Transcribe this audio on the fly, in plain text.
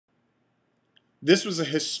This was a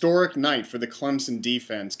historic night for the Clemson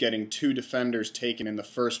defense, getting 2 defenders taken in the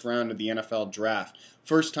first round of the NFL draft.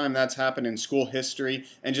 First time that's happened in school history,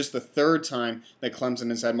 and just the third time that Clemson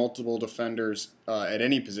has had multiple defenders at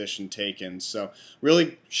any position taken. So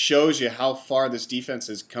really shows you how far this defense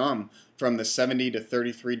has come from the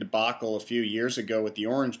 70-33 debacle a few years ago with the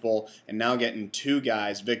Orange Bowl, and now getting 2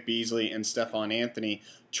 guys, Vic Beasley and Stephon Anthony,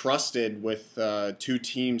 trusted with 2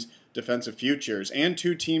 teams' defensive futures and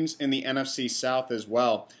 2 teams in the NFC South as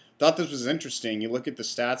well. Thought this was interesting. You look at the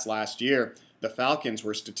stats last year, the Falcons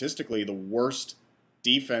were statistically the worst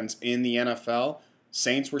defense in the NFL.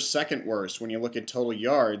 Saints were second worst when you look at total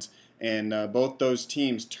yards, and both those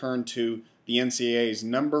teams turned to the NCAA's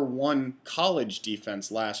 #1 college defense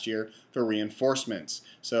last year for reinforcements.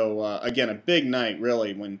 So again, a big night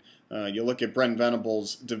really when you look at Brent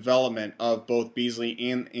Venables' development of both Beasley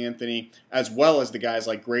and Anthony, as well as the guys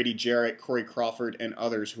like Grady Jarrett, Corey Crawford, and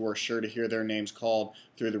others who are sure to hear their names called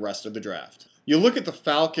through the rest of the draft. You look at the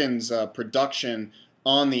Falcons' production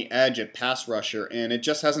on the edge at pass rusher, and it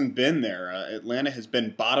just hasn't been there. Atlanta has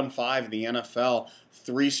been bottom 5 in the NFL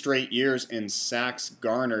 3 straight years in sacks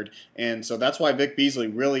garnered, and so that's why Vic Beasley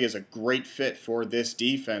really is a great fit for this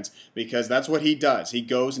defense, because that's what he does. He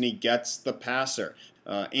goes and he gets the passer.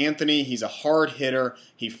 Anthony, he's a hard hitter.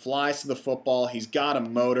 He flies to the football. He's got a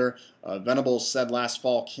motor. Venables said last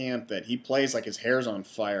fall camp that he plays like his hair's on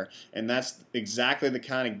fire, and that's exactly the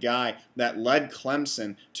kind of guy that led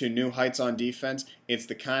Clemson to new heights on defense. It's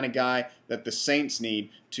the kind of guy that the Saints need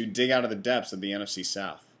to dig out of the depths of the NFC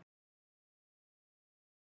South.